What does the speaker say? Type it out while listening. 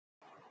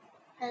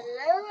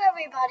Hello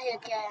everybody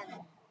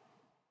again.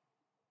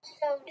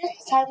 So this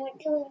time we're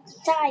doing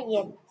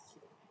science.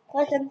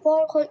 Lesson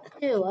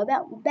 4.2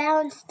 about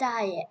balanced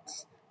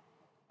diets.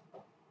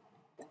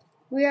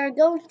 We are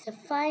going to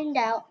find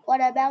out what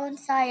a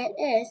balanced diet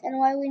is and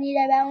why we need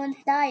a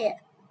balanced diet.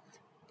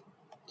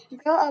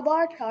 Draw a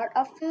bar chart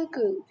of food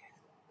groups.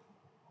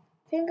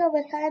 Think of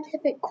a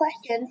scientific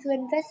question to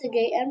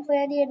investigate and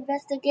plan the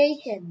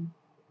investigation.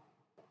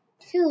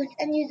 Choose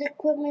and use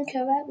equipment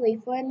correctly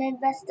for an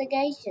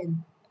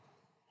investigation.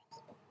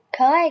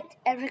 Collect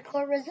and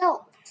record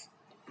results.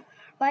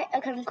 Write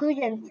a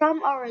conclusion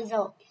from our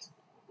results.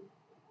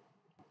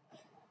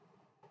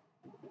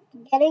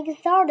 Getting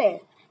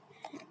started.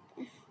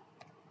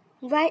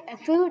 Write a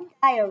food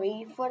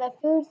diary for the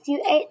foods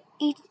you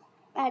ate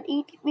at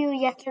each meal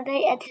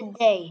yesterday and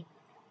today.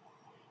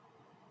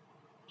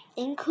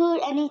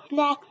 Include any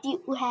snacks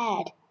you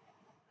had.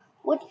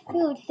 Which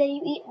foods did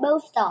you eat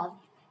most of?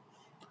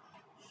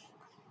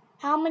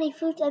 How many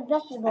fruits and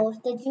vegetables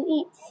did you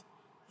eat?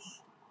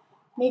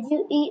 Did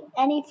you eat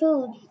any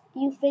foods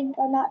you think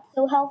are not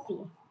so healthy?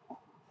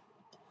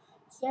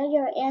 Share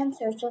your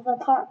answers with a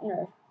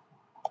partner.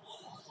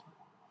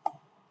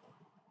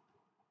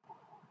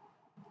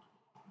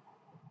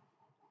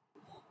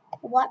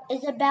 What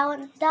is a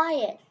balanced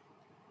diet?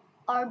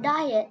 Our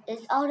diet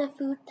is all the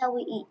food that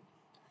we eat.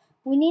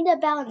 We need a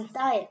balanced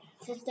diet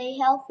to stay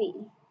healthy.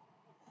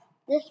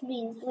 This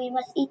means we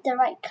must eat the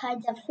right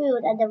kinds of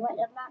food and the right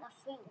amount of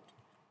food.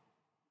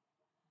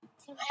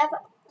 To have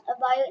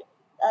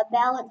a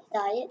balanced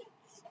diet,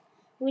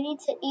 we need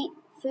to eat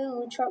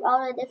food from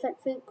all the different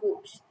food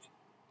groups.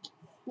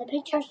 The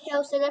picture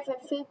shows the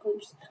different food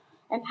groups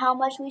and how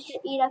much we should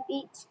eat of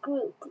each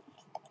group.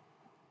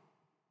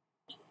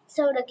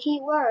 So the key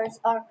words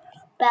are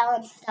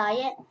balanced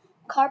diet,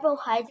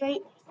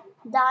 carbohydrates,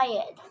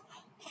 diet,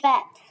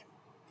 fat,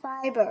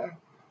 fiber,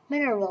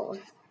 minerals,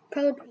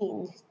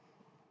 proteins,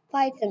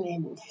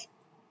 vitamins.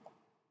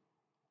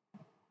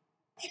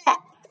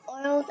 Fats,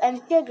 oils, and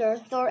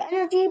sugars store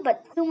energy,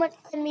 but too much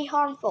can be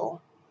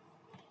harmful.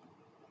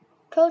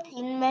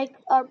 Protein makes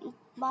our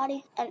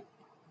bodies and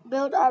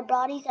build our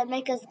bodies and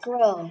make us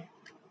grow.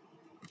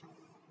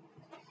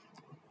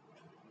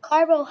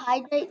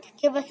 Carbohydrates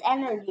give us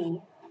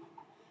energy.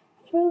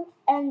 Fruits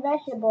and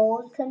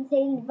vegetables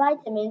contain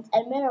vitamins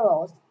and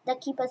minerals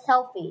that keep us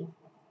healthy.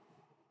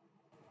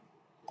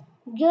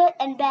 Good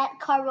and bad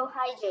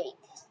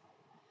carbohydrates.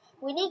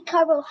 We need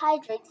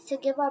carbohydrates to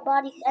give our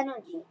bodies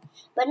energy,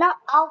 but not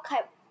all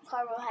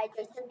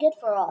carbohydrates are good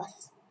for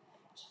us.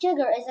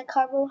 Sugar is a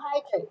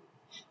carbohydrate.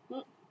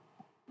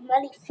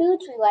 Many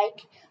foods we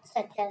like,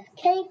 such as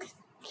cakes,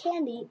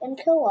 candy, and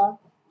cola,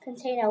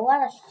 contain a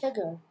lot of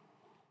sugar.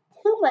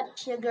 Too much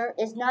sugar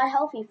is not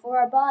healthy for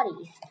our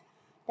bodies.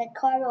 The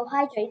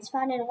carbohydrates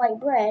found in white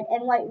bread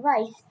and white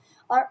rice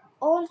are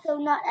also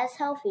not as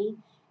healthy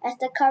as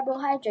the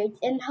carbohydrates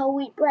in whole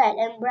wheat bread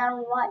and brown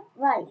white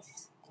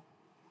rice.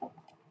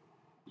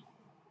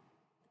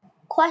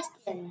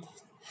 Questions.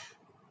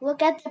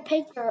 Look at the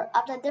picture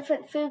of the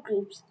different food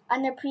groups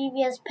on the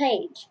previous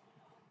page.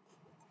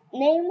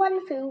 Name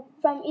one food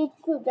from each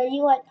group that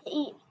you like to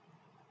eat.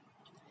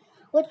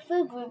 Which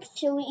food groups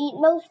should we eat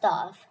most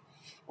of?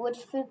 Which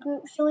food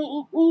group should we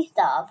eat least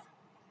of?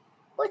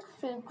 Which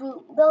food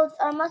group builds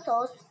our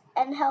muscles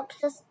and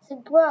helps us to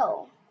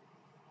grow?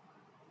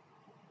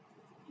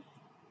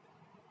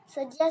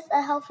 Suggest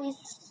a healthy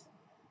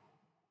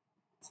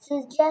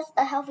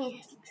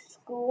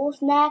school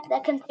snack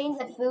that contains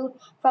a food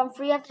from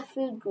 3 of the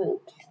food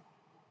groups.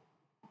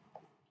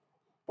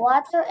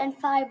 Water and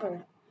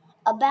fiber.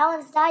 A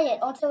balanced diet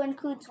also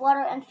includes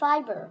water and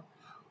fiber.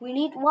 We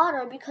need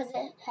water because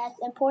it has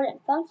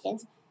important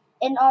functions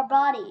in our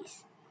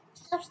bodies.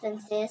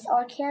 Substances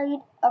are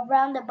carried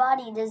around the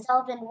body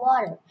dissolved in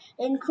water,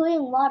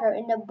 including water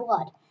in the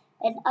blood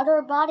and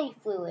other body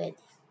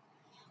fluids.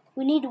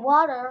 We need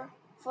water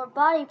for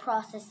body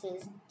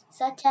processes,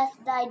 such as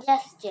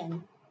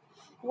digestion.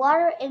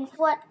 Water in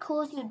sweat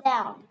cools you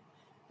down.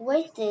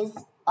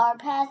 Wastes are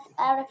passed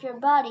out of your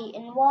body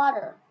in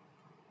water.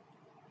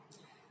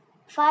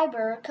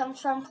 Fiber comes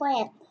from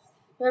plants.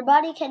 Your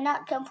body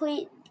cannot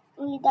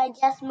completely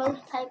digest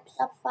most types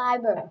of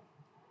fiber.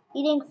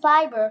 Eating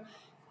fiber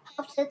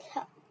helps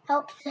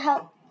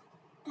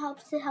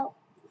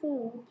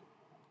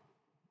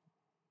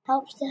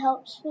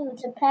food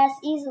to pass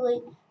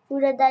easily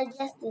through the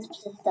digestive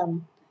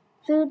system.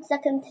 Foods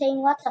that contain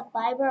lots of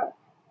fiber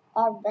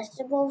are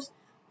vegetables,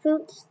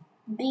 fruits,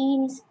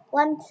 beans,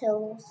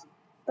 lentils,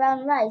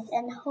 brown rice,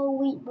 and whole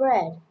wheat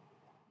bread.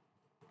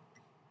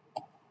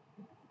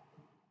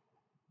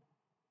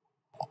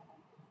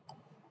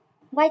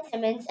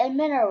 Vitamins and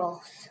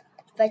minerals.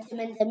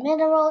 Vitamins and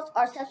minerals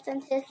are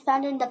substances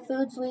found in the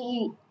foods we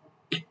eat.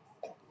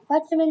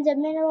 Vitamins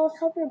and minerals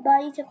help your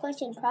body to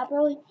function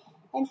properly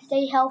and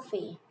stay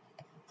healthy.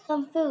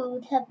 Some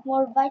foods have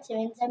more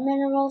vitamins and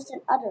minerals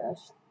than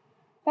others.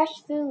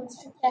 Fresh foods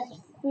such as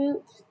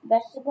fruits,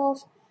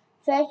 vegetables,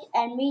 fish,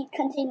 and meat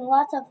contain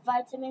lots of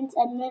vitamins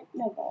and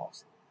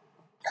minerals.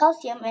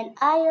 Calcium and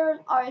iron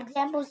are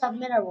examples of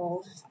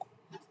minerals.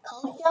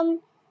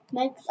 Calcium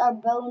makes our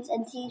bones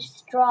and teeth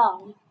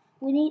strong.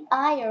 We need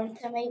iron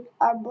to make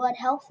our blood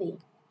healthy.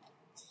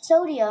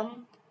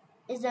 Sodium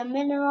is a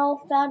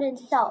mineral found in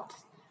salt.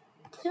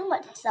 Too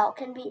much salt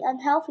can be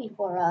unhealthy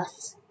for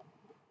us.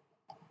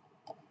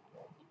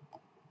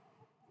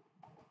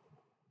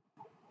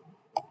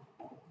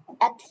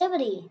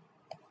 Activity.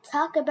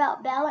 Talk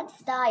about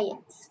balanced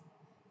diets.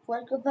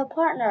 Work with a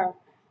partner.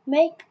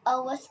 Make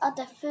a list of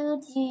the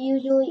foods you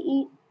usually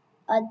eat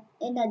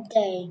in a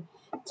day.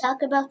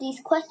 Talk about these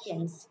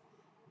questions.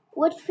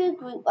 Which food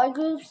group or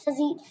groups does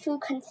each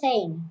food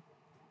contain?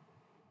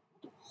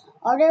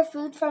 Are there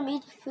foods from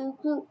each food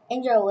group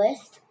in your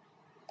list?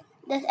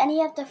 Does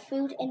any of the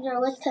food in your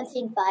list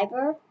contain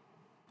fiber?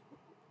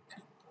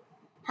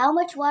 How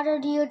much water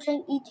do you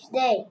drink each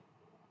day?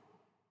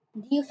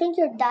 Do you think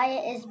your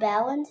diet is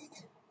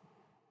balanced?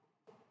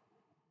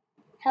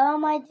 How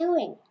am I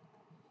doing?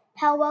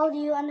 How well do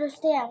you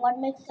understand what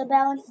makes a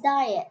balanced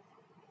diet?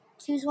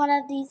 Choose one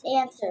of these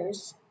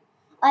answers.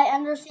 I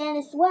understand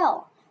this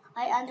well.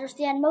 I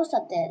understand most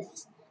of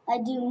this. I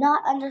do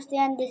not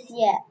understand this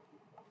yet.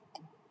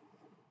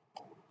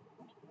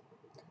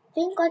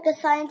 Think like a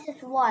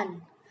scientist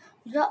 1.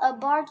 Draw a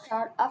bar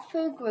chart of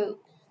food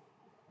groups.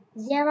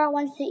 Zara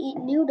wants to eat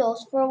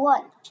noodles for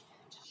lunch.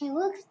 She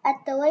looks at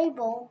the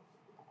label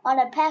on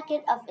a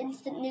packet of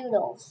instant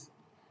noodles.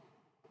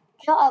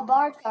 Draw a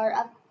bar chart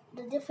of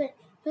the different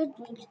food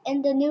groups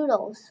in the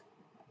noodles.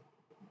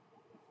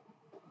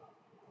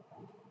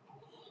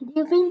 Do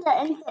you think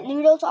that instant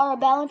noodles are a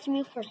balanced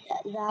meal for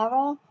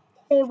Zara?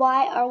 Say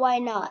why or why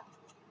not.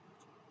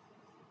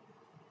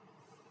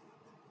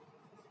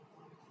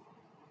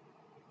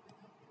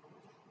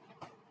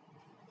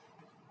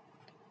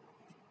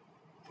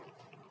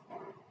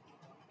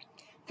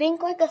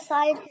 Think like a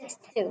scientist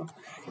too.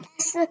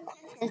 Ask the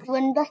questions to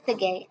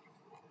investigate.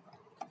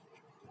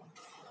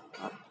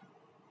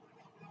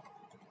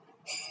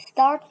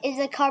 Starch is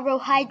a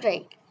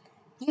carbohydrate.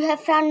 You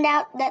have found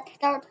out that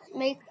starch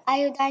makes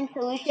iodine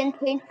solution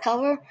change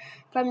color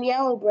from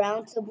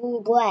yellow-brown to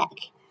blue-black.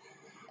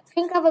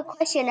 Think of a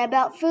question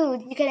about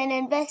foods you can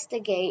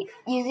investigate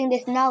using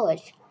this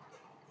knowledge.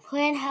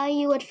 Plan how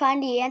you would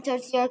find the answer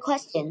to your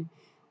question.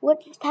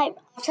 Which type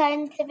of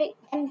scientific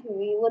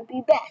inquiry would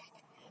be best?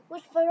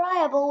 Which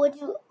variable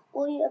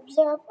will you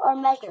observe or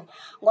measure?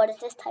 What is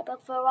this type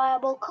of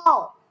variable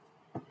called?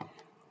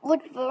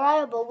 Which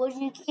variable would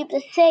you keep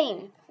the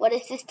same? What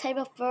is this type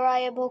of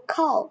variable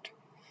called?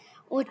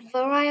 Which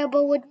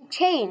variable would you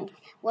change?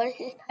 What is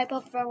this type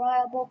of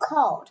variable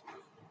called?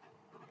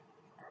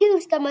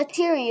 Choose the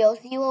materials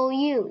you will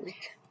use.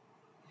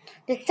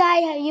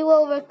 Decide how you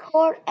will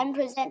record and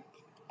present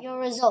your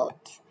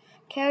results.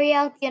 Carry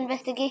out the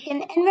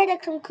investigation and write a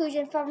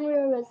conclusion from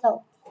your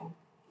results.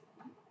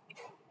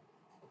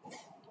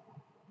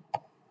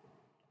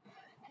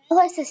 How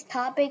does this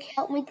topic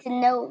help me to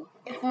know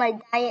if my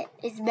diet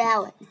is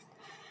balanced?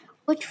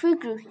 Which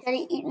food groups should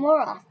I eat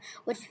more of?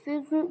 Which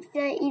food groups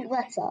should I eat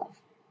less of?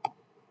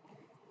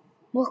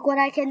 Look what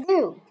I can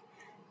do.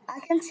 I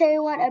can say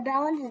what a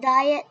balanced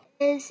diet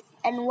is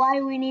and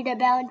why we need a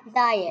balanced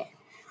diet.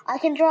 I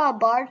can draw a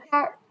bar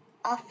chart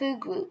of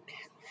food groups.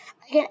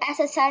 I can ask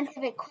a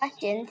scientific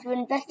question to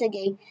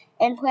investigate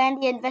and plan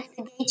the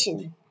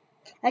investigation.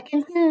 I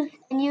can choose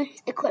and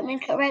use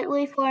equipment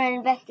correctly for an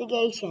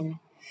investigation.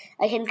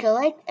 I can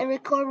collect and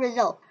record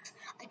results.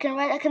 I can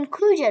write a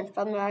conclusion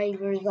from my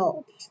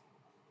results.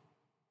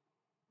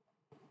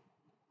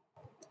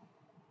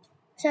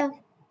 So,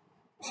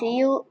 see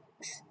you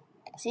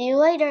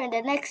later in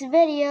the next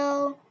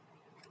video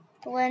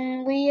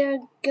when we are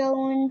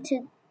going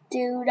to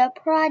do the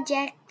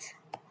project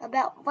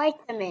about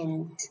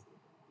vitamins.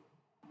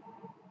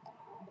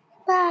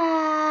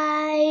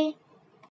 Bye!